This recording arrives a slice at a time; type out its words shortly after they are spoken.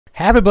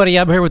Hey everybody,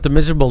 I'm here with the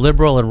miserable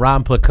liberal and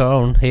Ron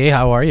Placone. Hey,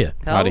 how are you?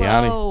 Howdy,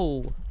 howdy.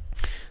 Hello.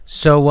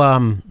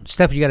 So,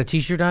 Steph, you got a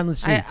T-shirt on?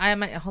 Let's see. I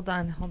might hold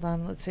on.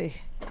 Let's see.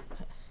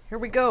 Here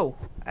we go.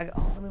 Let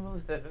me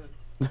move it.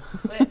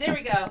 There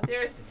we go.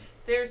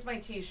 There's my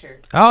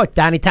T-shirt. Oh,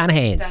 Donnie Tiny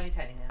Hands. Donnie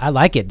Tiny Hands. I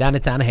like it, Donnie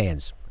Tiny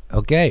Hands.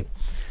 Okay.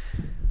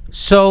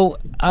 So,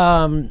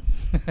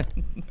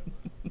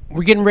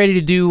 we're getting ready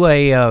to do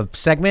a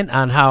segment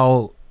on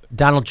how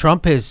Donald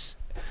Trump has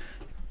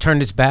turned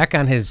his back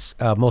on his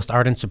most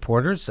ardent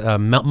supporters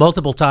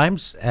multiple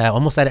times.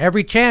 Almost at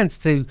every chance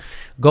to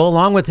go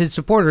along with his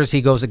supporters,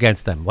 he goes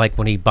against them. Like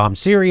when he bombed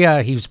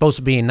Syria, he was supposed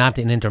to be not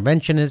an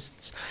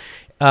interventionist.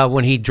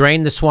 When he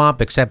drained the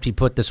swamp, except he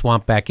put the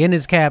swamp back in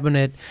his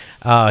cabinet.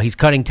 He's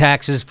cutting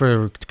taxes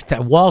for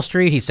Wall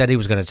Street. He said he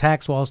was going to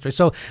tax Wall Street.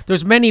 So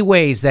there's many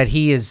ways that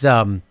he is,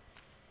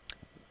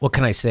 what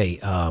can I say,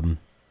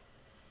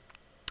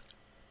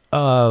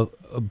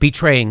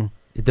 betraying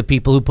the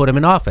people who put him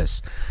in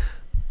office.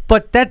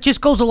 But that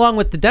just goes along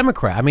with the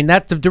Democrat. I mean,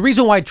 the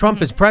reason why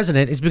Trump is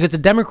president is because the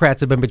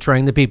Democrats have been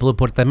betraying the people who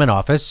put them in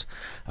office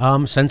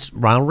since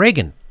Ronald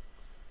Reagan.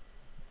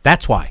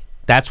 That's why.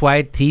 That's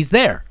why he's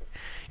there.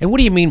 And what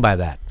do you mean by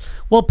that?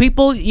 Well,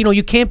 people,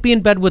 you can't be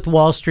in bed with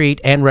Wall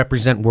Street and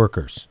represent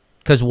workers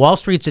because Wall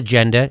Street's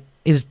agenda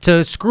is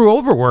to screw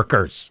over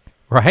workers,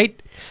 right?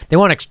 They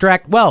want to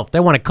extract wealth. They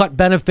want to cut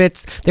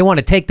benefits. They want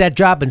to take that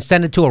job and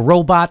send it to a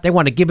robot. They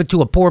want to give it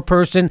to a poor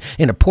person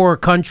in a poor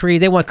country.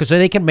 They want because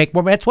they can make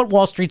more. That's what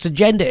Wall Street's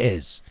agenda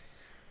is.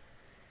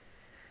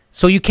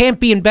 So you can't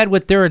be in bed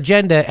with their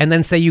agenda and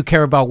then say you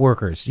care about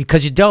workers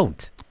because you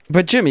don't.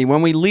 But Jimmy,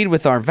 when we lead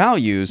with our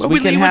values, we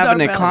can have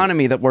an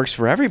economy that works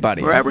for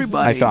everybody. For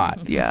everybody. I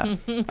thought. Yeah.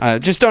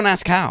 Just don't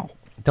ask how.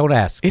 Don't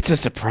ask. It's a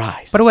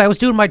surprise. By the way, I was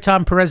doing my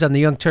Tom Perez on the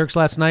Young Turks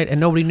last night, and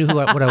nobody knew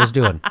what I was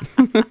doing.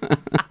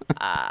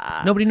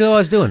 Nobody knew what I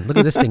was doing. Look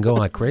at this thing going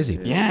like crazy.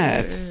 Yeah,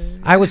 it's...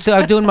 I was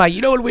doing my,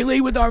 when we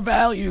lead with our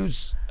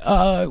values,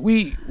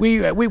 we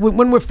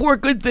when we're for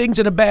good things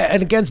and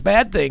against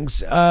bad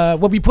things,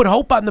 when we put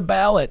hope on the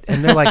ballot,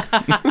 and they're like,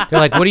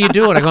 what are you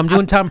doing? I go, I'm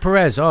doing Tom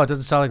Perez. Oh, it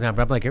doesn't sound like Tom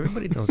Perez. I'm like,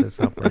 everybody knows that's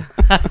Tom Perez.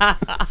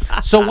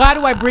 So why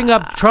do I bring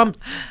up Trump?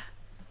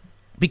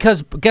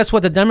 Because guess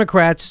what? Guess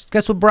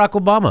what Barack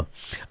Obama?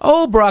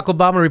 Oh, Barack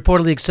Obama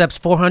reportedly accepts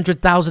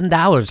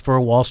 $400,000 for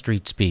a Wall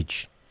Street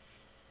speech.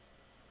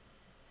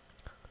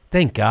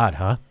 Thank God,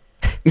 huh?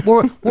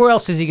 Where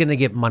else is he going to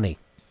get money?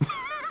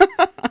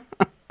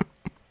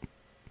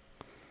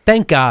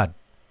 Thank God.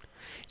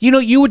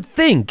 You would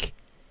think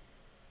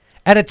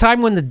at a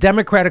time when the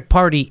Democratic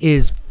Party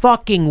is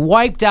fucking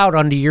wiped out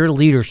under your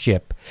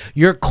leadership,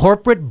 your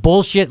corporate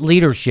bullshit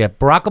leadership.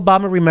 Barack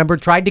Obama, remember,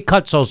 tried to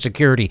cut Social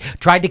Security,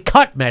 tried to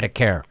cut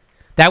Medicare.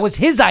 That was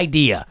his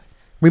idea.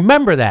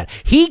 Remember that.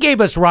 He gave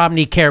us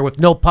Romney Care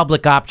with no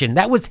public option.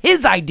 That was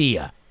his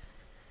idea.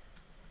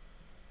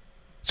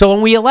 So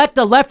when we elect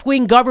a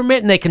left-wing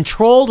government and they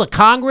control the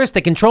Congress, they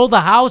control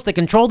the House, they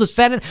control the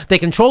Senate, they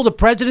control the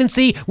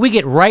presidency, we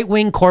get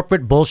right-wing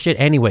corporate bullshit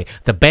anyway.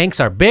 The banks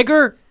are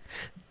bigger.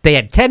 They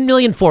had 10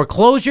 million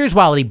foreclosures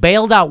while he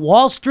bailed out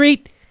Wall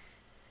Street.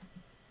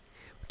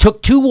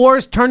 Took 2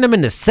 wars, turned them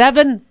into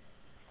 7.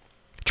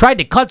 Tried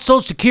to cut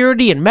Social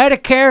Security and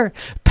Medicare.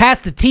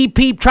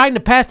 Trying to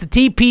pass the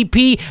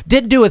TPP.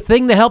 Didn't do a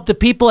thing to help the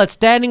people at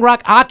Standing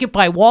Rock.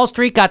 Occupy Wall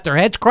Street, got their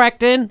heads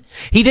cracked in.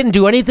 He didn't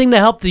do anything to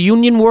help the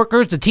union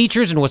workers, the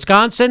teachers in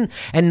Wisconsin.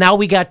 And now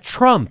we got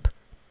Trump.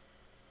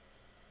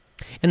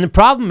 And the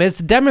problem is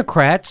the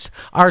Democrats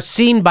are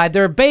seen by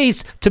their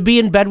base to be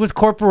in bed with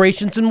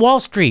corporations and Wall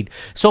Street.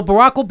 So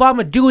Barack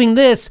Obama doing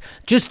this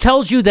just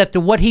tells you that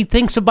what he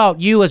thinks about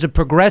you as a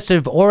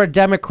progressive or a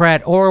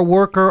Democrat or a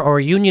worker or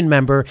a union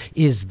member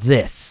is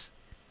this.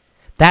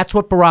 That's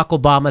what Barack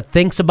Obama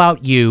thinks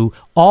about you,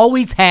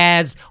 always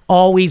has,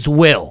 always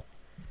will.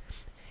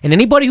 And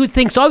anybody who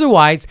thinks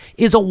otherwise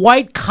is a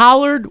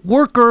white-collared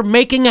worker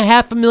making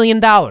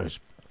 $500,000.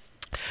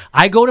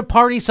 I go to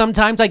parties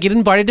sometimes. I get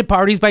invited to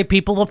parties by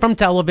people from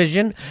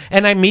television,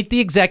 and I meet the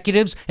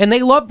executives, and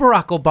they love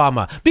Barack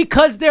Obama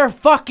because they're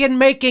fucking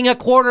making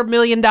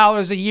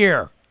 $250,000 a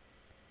year.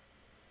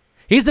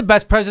 He's the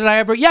best president I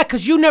ever... Yeah,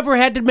 because you never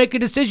had to make a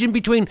decision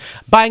between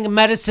buying a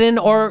medicine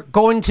or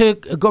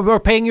or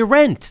paying your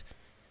rent.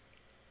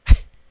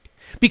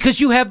 Because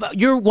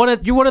you're one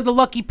of the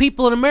lucky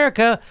people in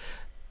America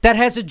that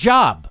has a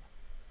job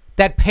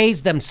that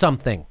pays them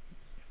something.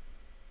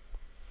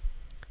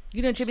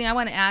 Jimmy, I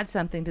want to add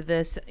something to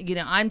this.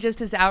 I'm just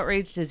as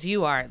outraged as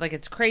you are. Like,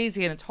 it's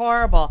crazy and it's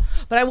horrible.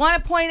 But I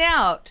want to point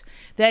out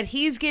that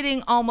he's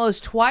getting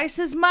almost twice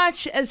as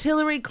much as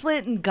Hillary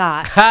Clinton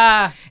got.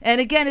 Ha! And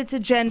again, it's a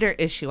gender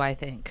issue, I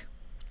think.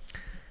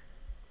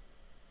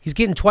 He's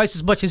getting twice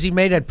as much as he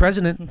made as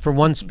president for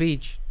one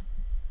speech.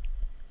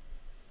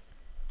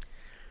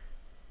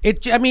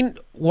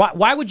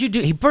 Why would you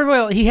do...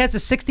 He has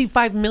a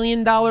 $65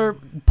 million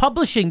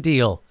publishing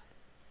deal.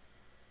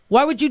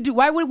 Why would you do...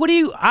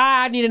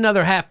 I need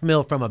another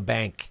 $500,000 from a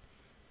bank.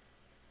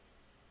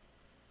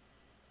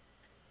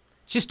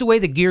 It's just the way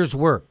the gears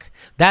work.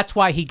 That's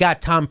why he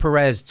got Tom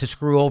Perez to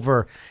screw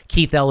over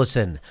Keith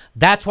Ellison.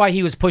 That's why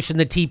he was pushing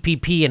the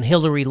TPP and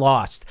Hillary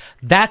lost.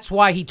 That's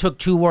why he took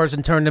 2 wars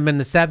and turned them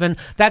into 7.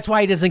 That's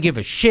why he doesn't give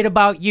a shit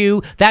about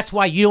you. That's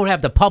why you don't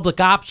have the public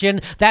option.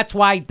 That's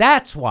why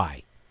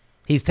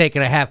he's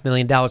taking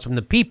 $500,000 from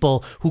the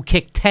people who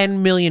kicked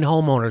 10 million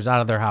homeowners out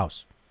of their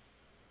house.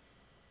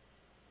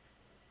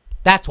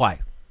 That's why.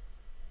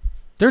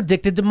 They're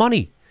addicted to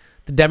money.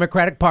 The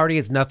Democratic Party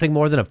is nothing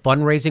more than a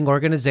fundraising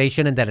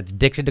organization, and that it's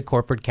addicted to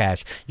corporate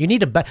cash. You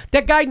need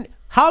that guy.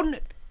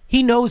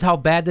 He knows how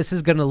bad this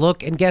is going to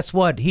look, and guess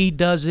what? He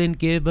doesn't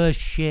give a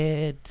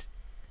shit.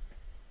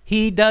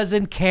 He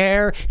doesn't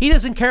care. He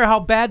doesn't care how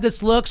bad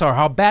this looks or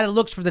how bad it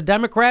looks for the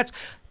Democrats.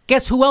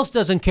 Guess who else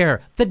doesn't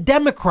care? The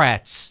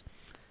Democrats.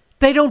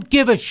 They don't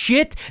give a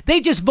shit.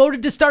 They just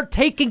voted to start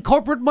taking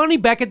corporate money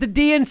back at the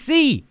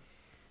DNC.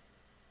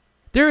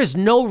 There is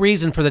no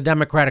reason for the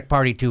Democratic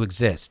Party to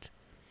exist.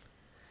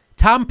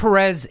 Tom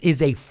Perez is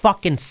a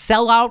fucking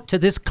sellout to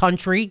this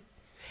country,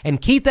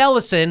 and Keith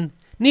Ellison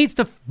needs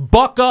to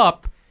buck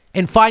up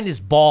and find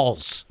his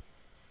balls.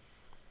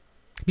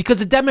 Because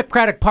the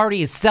Democratic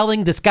Party is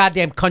selling this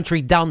goddamn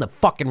country down the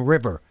fucking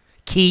river,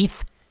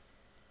 Keith.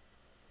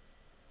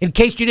 In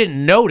case you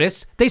didn't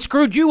notice, they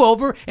screwed you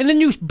over, and then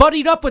you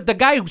buddied up with the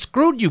guy who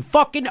screwed you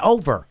fucking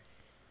over.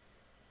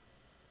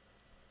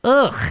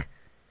 Ugh.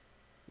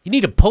 You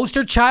need a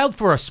poster child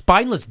for a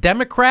spineless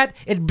Democrat?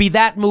 It'd be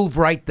that move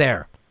right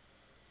there.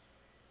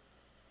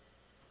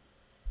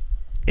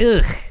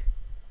 Ugh.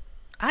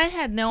 I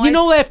had no idea. You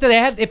know,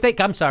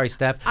 I'm sorry,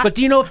 Steph, but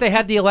do you know if they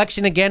had the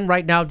election again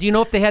right now? Do you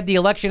know if they had the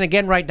election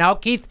again right now,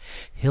 Keith?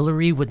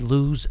 Hillary would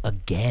lose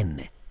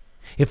again.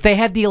 If they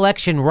had the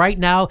election right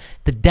now,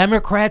 the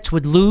Democrats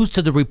would lose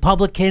to the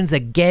Republicans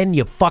again,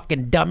 you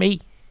fucking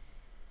dummy.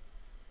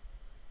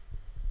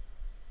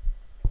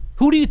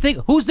 Who do you think?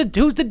 Who's the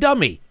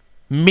dummy?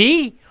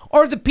 Me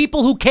or the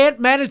people who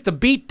can't manage to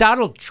beat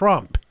Donald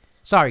Trump?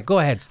 Sorry, go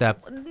ahead, Steph.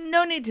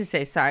 No need to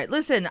say sorry.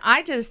 Listen,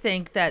 I just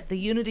think that the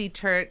unity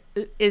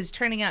is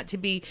turning out to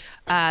be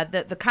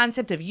the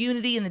concept of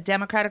unity in the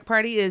Democratic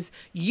Party is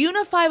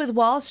unify with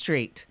Wall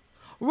Street.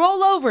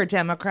 Roll over,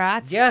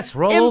 Democrats. Yes,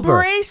 roll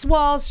over. Embrace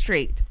Wall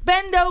Street.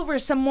 Bend over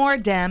some more,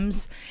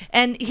 Dems.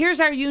 And here's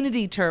our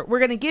unity tour. We're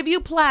going to give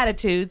you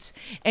platitudes,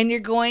 and you're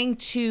going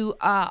to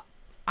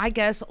I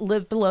guess,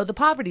 live below the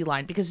poverty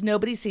line because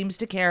nobody seems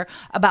to care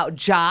about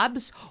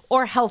jobs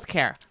or health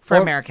care for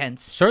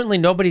Americans. Certainly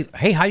nobody.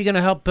 Hey, how are you going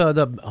to help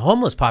the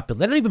homeless population?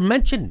 They didn't even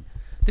mention.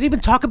 They didn't even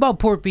talk about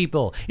poor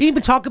people. They didn't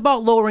even talk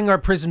about lowering our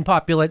prison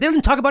population. They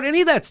didn't talk about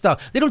any of that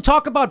stuff. They don't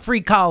talk about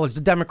free college,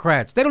 the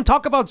Democrats. They don't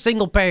talk about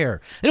single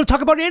payer. They don't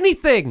talk about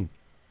anything.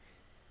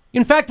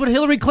 In fact, what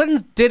Hillary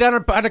Clinton did on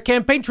her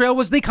campaign trail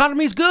was the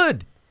economy's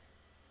good.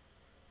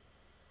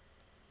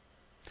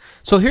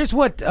 So here's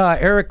what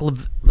Eric,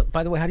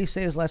 by the way, how do you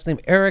say his last name?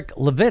 Eric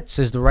Levitz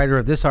is the writer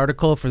of this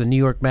article for the New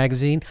York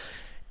Magazine.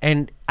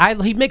 And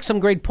he makes some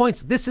great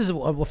points. This is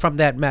from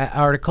that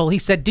article. He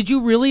said, did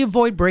you really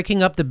avoid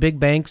breaking up the big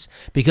banks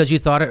because you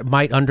thought it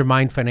might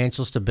undermine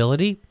financial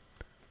stability?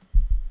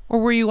 Or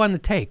were you on the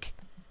take?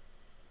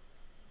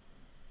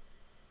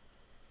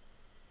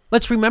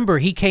 Let's remember,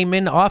 he came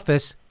into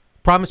office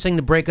promising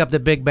to break up the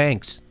big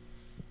banks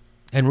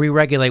and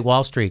re-regulate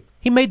Wall Street.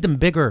 He made them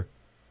bigger.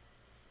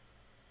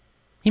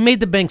 He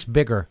made the banks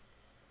bigger.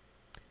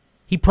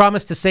 He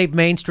promised to save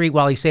Main Street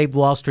while he saved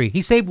Wall Street.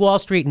 He saved Wall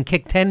Street and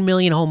kicked 10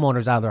 million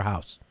homeowners out of their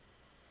house.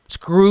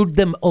 Screwed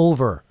them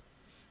over.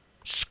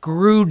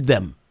 Screwed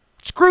them.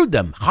 Screwed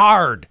them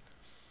hard.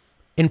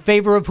 In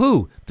favor of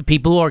who? The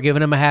people who are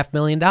giving him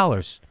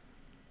 $500,000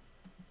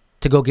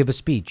 to go give a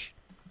speech.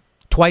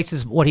 Twice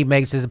as what he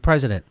makes as a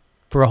president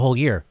for a whole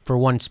year for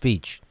one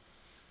speech.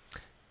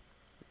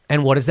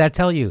 And what does that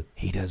tell you?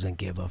 He doesn't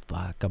give a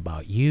fuck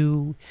about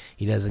you.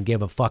 He doesn't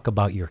give a fuck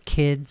about your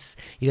kids.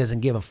 He doesn't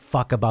give a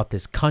fuck about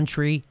this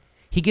country.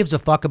 He gives a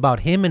fuck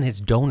about him and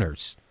his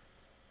donors.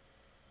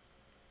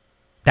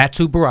 That's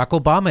who Barack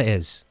Obama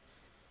is.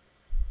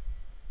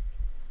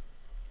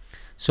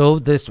 So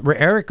this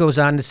Eric goes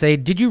on to say,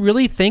 did you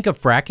really think a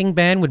fracking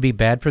ban would be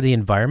bad for the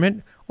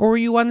environment? Or were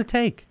you on the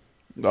take?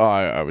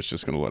 I was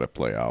just going to let it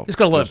play out. Just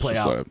going to let it play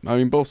out. I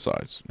mean, both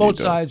sides. Both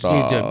sides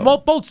need to.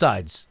 Both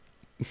sides.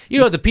 You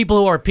know, the people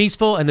who are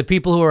peaceful and the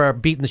people who are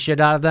beating the shit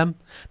out of them,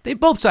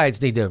 both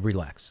sides need to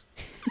relax.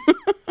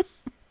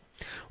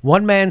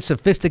 One man's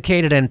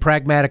sophisticated and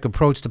pragmatic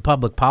approach to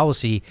public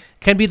policy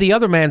can be the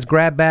other man's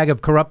grab bag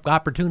of corrupt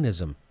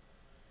opportunism.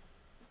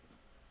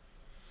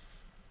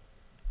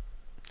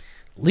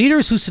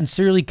 Leaders who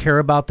sincerely care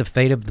about the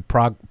fate of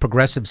the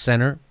progressive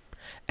center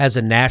as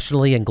a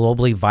nationally and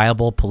globally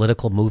viable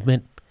political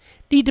movement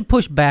need to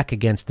push back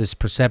against this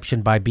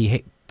perception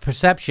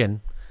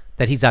perception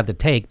that he's on the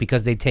take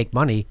because they take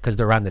money because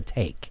they're on the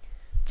take.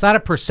 It's not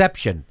a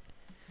perception.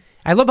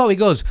 I love how he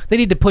goes. They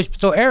need to push.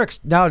 So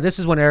now this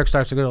is when Eric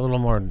starts to get a little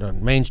more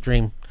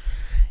mainstream.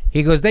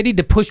 He goes, they need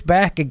to push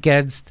back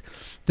against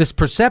this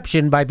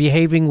perception by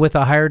behaving with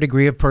a higher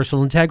degree of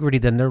personal integrity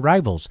than their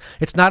rivals.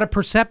 It's not a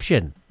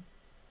perception.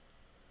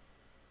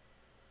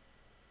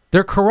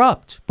 They're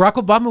corrupt. Barack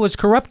Obama was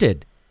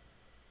corrupted.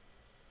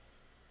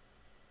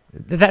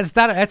 That's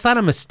not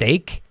a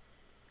mistake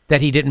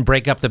that he didn't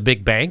break up the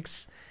big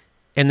banks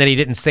and that he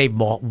didn't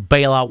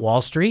bail out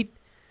Wall Street.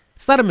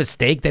 It's not a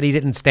mistake that he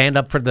didn't stand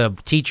up for the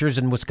teachers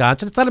in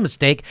Wisconsin. It's not a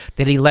mistake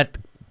that he let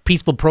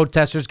peaceful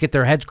protesters get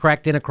their heads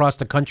cracked in across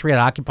the country at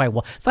Occupy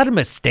Wall. It's not a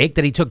mistake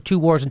that he took 2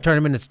 wars and turned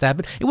them into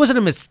 7. It wasn't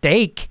a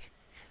mistake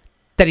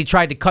that he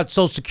tried to cut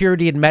Social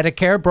Security and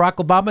Medicare. Barack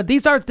Obama.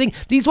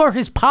 These are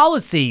his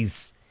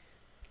policies.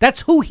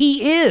 That's who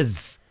he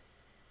is.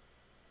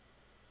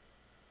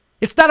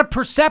 It's not a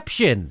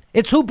perception.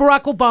 It's who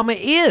Barack Obama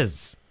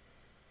is.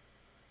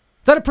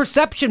 It's not a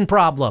perception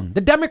problem.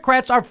 The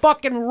Democrats are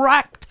fucking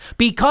wrecked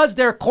because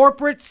they're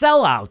corporate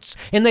sellouts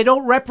and they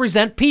don't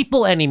represent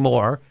people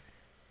anymore.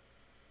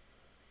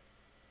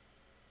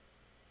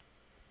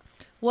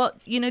 Well,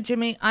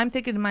 Jimmy, I'm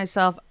thinking to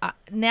myself,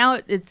 now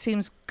it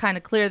seems kind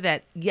of clear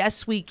that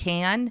yes, we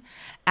can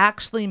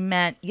actually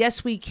meant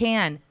yes, we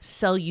can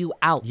sell you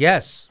out.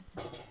 Yes.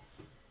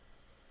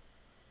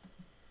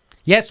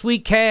 Yes, we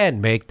can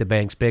make the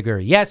banks bigger.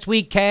 Yes,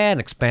 we can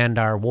expand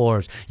our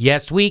wars.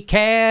 Yes, we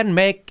can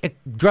make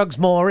drugs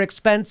more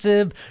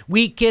expensive.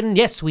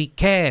 Yes, we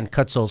can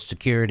cut Social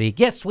Security.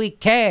 Yes, we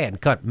can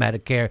cut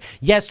Medicare.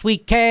 Yes, we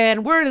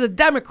can. We're the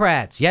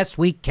Democrats. Yes,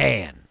 we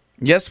can.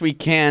 Yes, we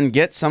can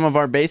get some of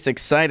our base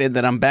excited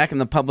that I'm back in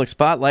the public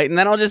spotlight, and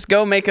then I'll just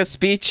go make a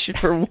speech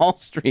for Wall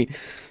Street.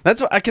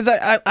 That's what, because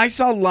I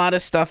saw a lot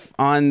of stuff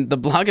on the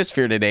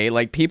blogosphere today.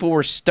 Like, people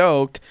were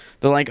stoked.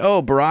 They're like,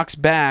 oh, Barack's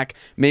back.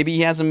 Maybe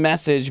he has a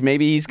message.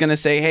 Maybe he's going to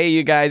say, hey,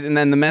 you guys. And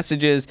then the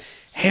message is,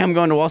 hey, I'm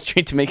going to Wall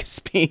Street to make a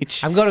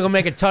speech. I'm going to go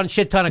make a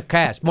shit ton of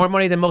cash. More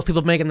money than most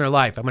people make in their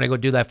life. I'm going to go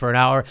do that for an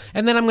hour,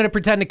 and then I'm going to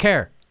pretend to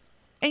care.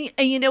 And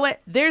you know what?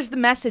 There's the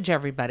message,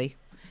 everybody.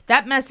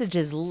 That message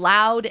is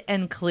loud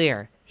and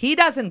clear. He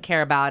doesn't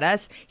care about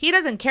us. He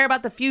doesn't care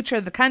about the future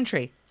of the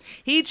country.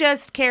 He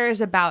just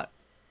cares about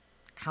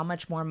how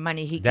much more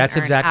money he can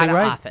earn out of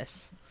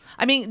office.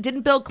 I mean,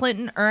 didn't Bill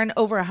Clinton earn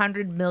over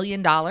 $100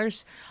 million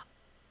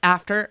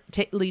after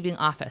leaving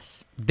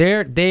office?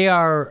 They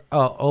are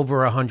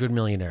over 100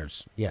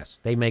 millionaires. Yes,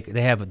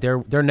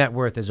 their net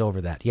worth is over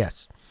that.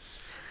 Yes.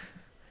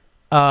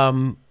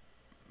 So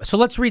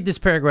let's read this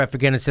paragraph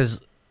again. It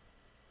says,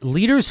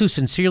 leaders who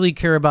sincerely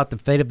care about the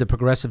fate of the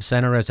progressive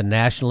center as a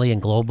nationally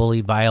and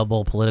globally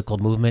viable political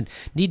movement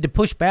need to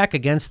push back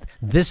against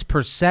this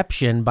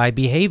perception by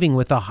behaving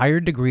with a higher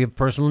degree of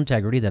personal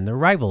integrity than their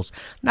rivals,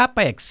 not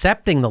by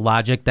accepting the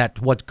logic that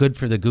what's good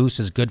for the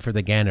goose is good for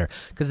the gander,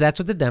 because that's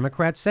what the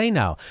Democrats say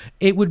now.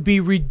 It would be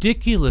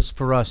ridiculous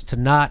for us to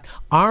not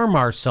arm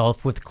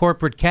ourselves with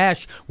corporate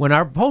cash when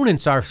our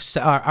opponents are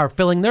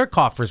filling their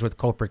coffers with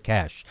corporate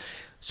cash.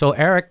 So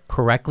Eric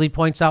correctly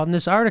points out in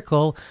this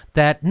article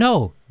that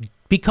no,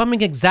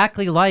 becoming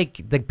exactly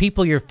like the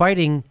people you're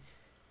fighting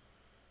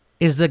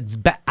is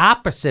the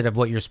opposite of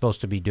what you're supposed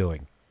to be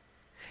doing.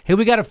 Hey,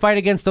 we got to fight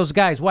against those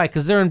guys. Why?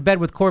 Because they're in bed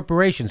with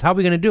corporations. How are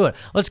we going to do it?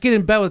 Let's get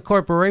in bed with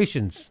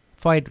corporations.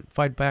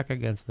 Fight back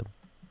against them.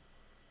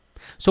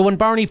 So when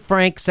Barney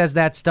Frank says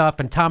that stuff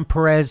and Tom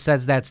Perez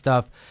says that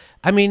stuff,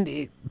 I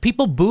mean,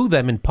 people boo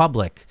them in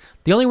public.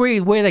 The only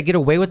way they get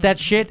away with that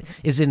shit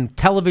is in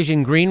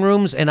television green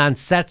rooms and on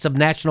sets of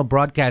national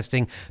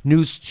broadcasting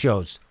news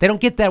shows. They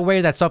don't get that way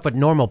with that stuff with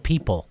normal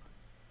people.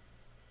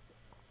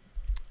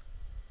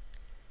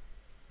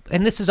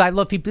 And this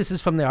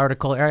is from the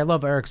article. I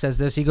love Eric says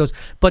this. He goes,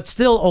 but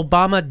still,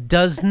 Obama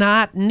does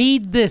not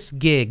need this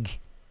gig.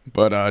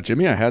 But,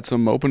 Jimmy, I had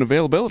some open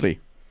availability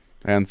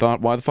and thought,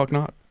 why the fuck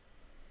not?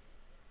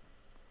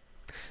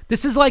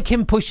 This is like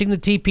him pushing the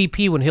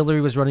TPP when Hillary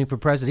was running for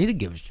president. He didn't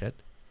give a shit.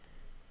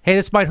 Hey,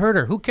 this might hurt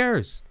her. Who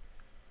cares?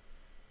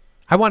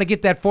 I want to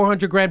get that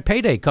 $400,000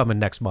 payday coming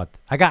next month.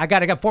 I got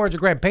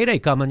 $400,000 payday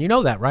coming. You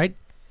know that, right?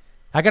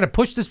 I got to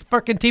push this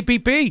fucking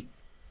TPP.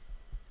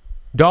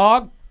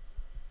 Dog.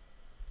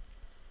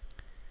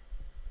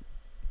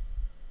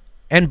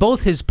 And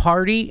both his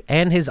party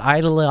and his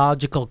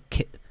ideological...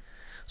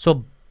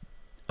 So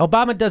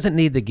Obama doesn't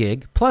need the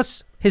gig.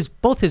 Plus,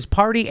 both his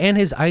party and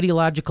his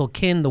ideological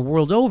kin the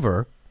world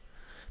over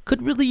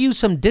could really use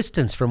some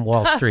distance from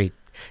Wall Street,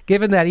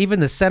 given that even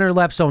the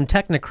center-left's own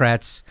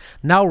technocrats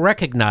now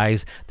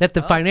recognize that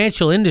the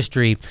financial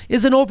industry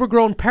is an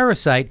overgrown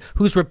parasite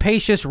whose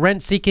rapacious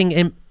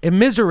rent-seeking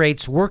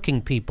immiserates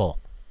working people.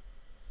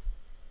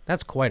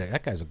 That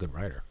guy's a good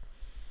writer.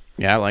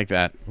 Yeah, I like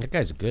that. That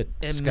guy's good.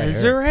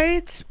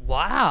 Immiserates?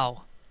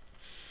 Wow.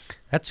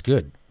 That's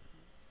good.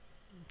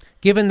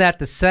 Given that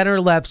the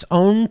center-left's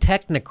own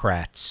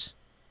technocrats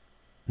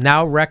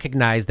now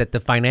recognize that the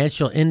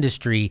financial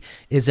industry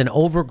is an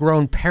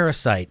overgrown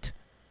parasite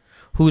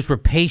whose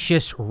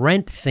rapacious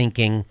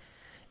rent-sinking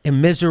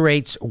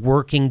immiserates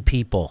working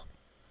people.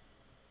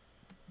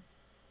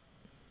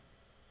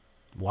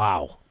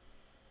 Wow.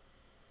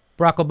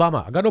 Barack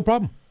Obama, I got no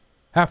problem.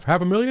 Half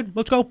a million?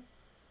 Let's go.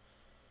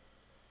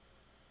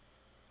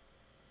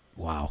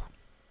 Wow.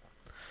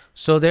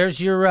 So there's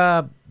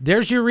your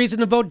reason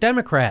to vote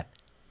Democrat.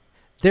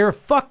 They're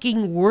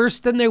fucking worse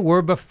than they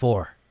were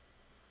before.